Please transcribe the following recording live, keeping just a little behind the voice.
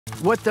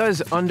what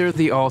does under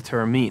the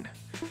altar mean?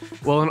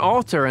 Well, an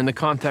altar in the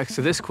context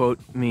of this quote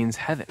means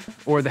heaven,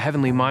 or the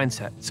heavenly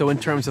mindset. So in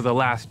terms of the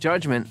last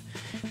judgment,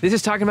 this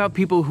is talking about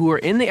people who were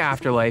in the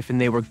afterlife and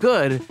they were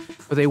good,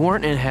 but they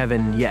weren't in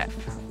heaven yet.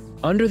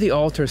 Under the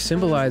altar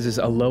symbolizes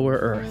a lower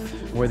earth,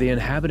 where the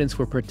inhabitants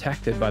were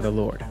protected by the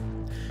Lord.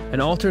 An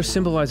altar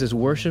symbolizes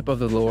worship of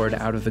the Lord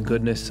out of the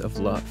goodness of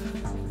love.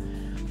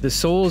 The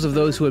souls of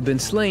those who had been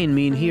slain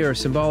mean here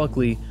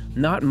symbolically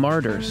not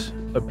martyrs,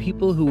 but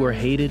people who were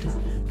hated,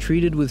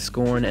 treated with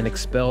scorn, and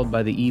expelled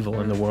by the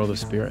evil in the world of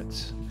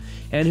spirits,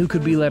 and who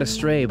could be led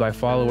astray by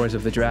followers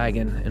of the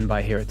dragon and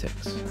by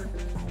heretics.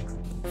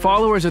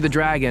 Followers of the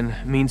dragon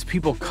means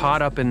people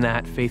caught up in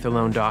that faith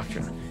alone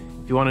doctrine.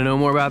 If you want to know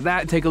more about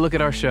that, take a look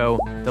at our show,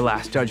 The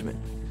Last Judgment.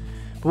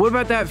 But what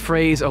about that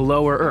phrase, a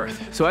lower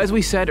earth? So as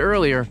we said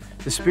earlier,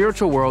 the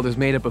spiritual world is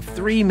made up of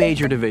three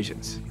major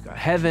divisions. You've got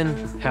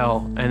heaven,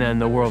 hell, and then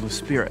the world of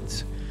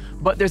spirits.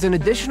 But there's an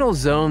additional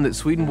zone that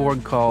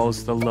Swedenborg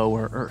calls the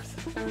lower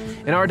earth.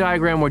 In our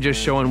diagram, we're just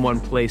showing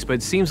one place, but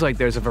it seems like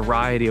there's a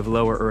variety of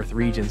lower earth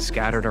regions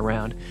scattered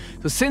around.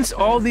 So since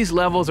all these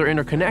levels are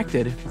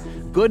interconnected,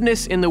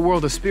 goodness in the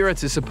world of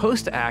spirits is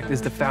supposed to act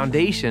as the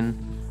foundation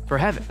for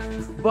heaven.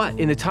 But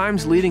in the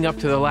times leading up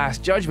to the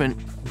Last Judgment,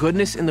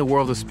 goodness in the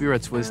world of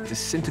spirits was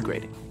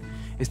disintegrating.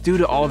 It's due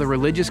to all the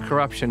religious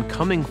corruption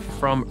coming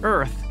from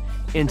earth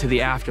into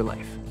the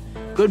afterlife.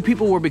 Good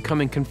people were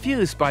becoming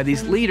confused by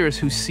these leaders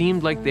who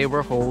seemed like they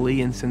were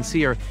holy and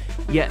sincere,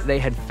 yet they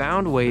had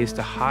found ways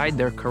to hide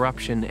their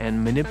corruption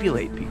and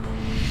manipulate people.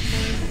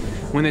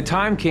 When the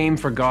time came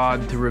for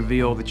God to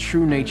reveal the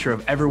true nature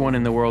of everyone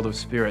in the world of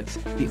spirits,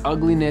 the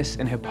ugliness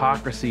and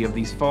hypocrisy of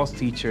these false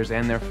teachers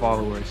and their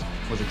followers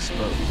was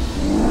exposed.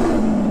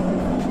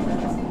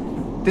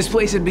 This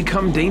place had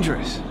become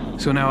dangerous.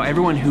 So now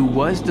everyone who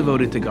was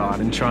devoted to God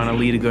and trying to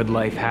lead a good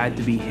life had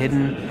to be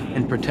hidden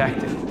and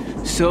protected.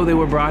 So they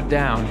were brought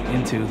down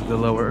into the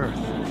lower earth.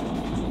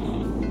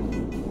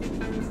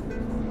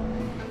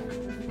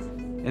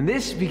 And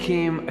this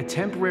became a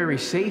temporary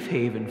safe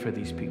haven for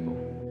these people.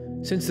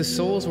 Since the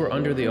souls were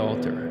under the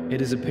altar,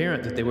 it is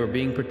apparent that they were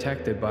being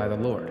protected by the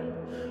Lord.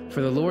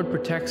 For the Lord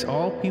protects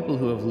all people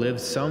who have lived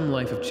some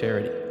life of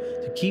charity,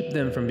 to keep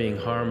them from being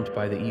harmed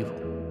by the evil.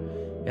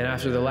 And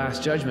after the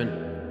Last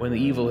Judgment, when the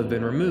evil have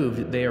been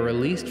removed, they are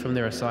released from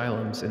their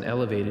asylums and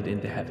elevated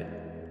into heaven.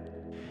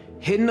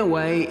 Hidden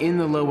away in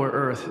the lower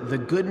earth, the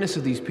goodness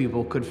of these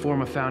people could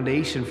form a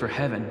foundation for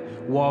heaven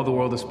while the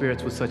world of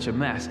spirits was such a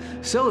mess,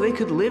 so they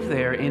could live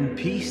there in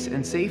peace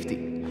and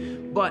safety.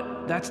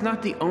 But that's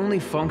not the only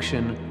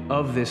function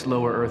of this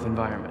lower earth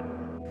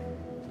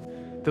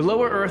environment. The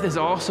lower earth is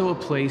also a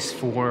place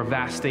for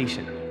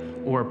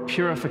vastation, or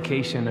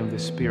purification of the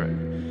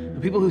spirit. The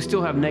people who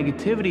still have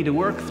negativity to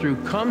work through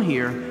come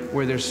here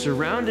where they're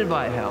surrounded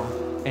by hell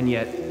and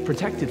yet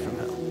protected from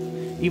hell.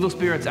 Evil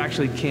spirits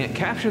actually can't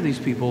capture these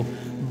people,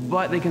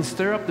 but they can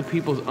stir up the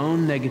people's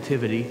own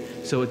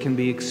negativity so it can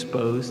be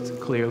exposed,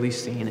 clearly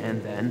seen,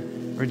 and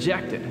then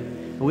rejected.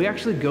 And we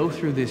actually go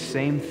through this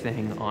same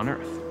thing on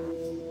earth.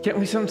 Can't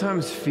we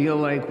sometimes feel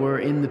like we're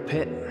in the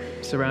pit,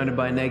 surrounded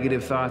by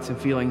negative thoughts and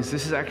feelings?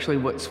 This is actually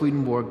what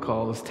Swedenborg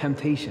calls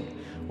temptation,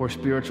 or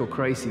spiritual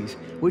crises,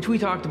 which we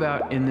talked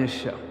about in this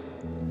show.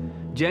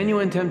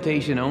 Genuine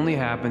temptation only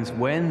happens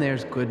when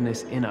there's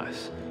goodness in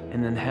us,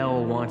 and then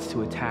hell wants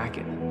to attack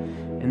it.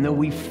 And though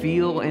we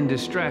feel in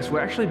distress, we're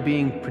actually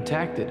being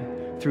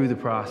protected through the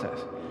process.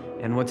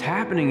 And what's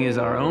happening is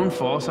our own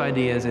false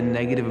ideas and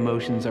negative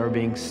emotions are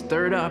being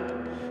stirred up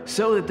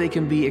so that they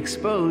can be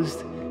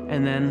exposed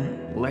and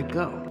then let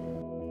go.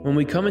 When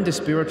we come into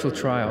spiritual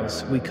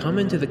trials, we come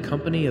into the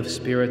company of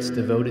spirits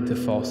devoted to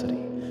falsity,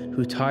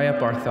 who tie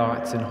up our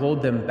thoughts and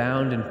hold them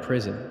bound in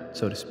prison,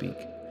 so to speak.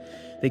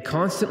 They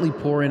constantly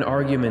pour in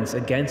arguments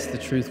against the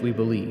truth we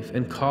believe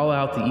and call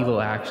out the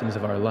evil actions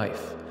of our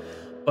life.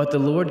 But the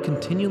Lord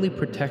continually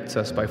protects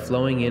us by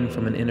flowing in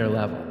from an inner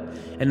level,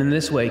 and in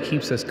this way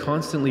keeps us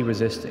constantly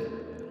resisting.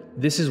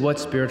 This is what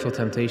spiritual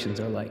temptations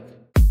are like.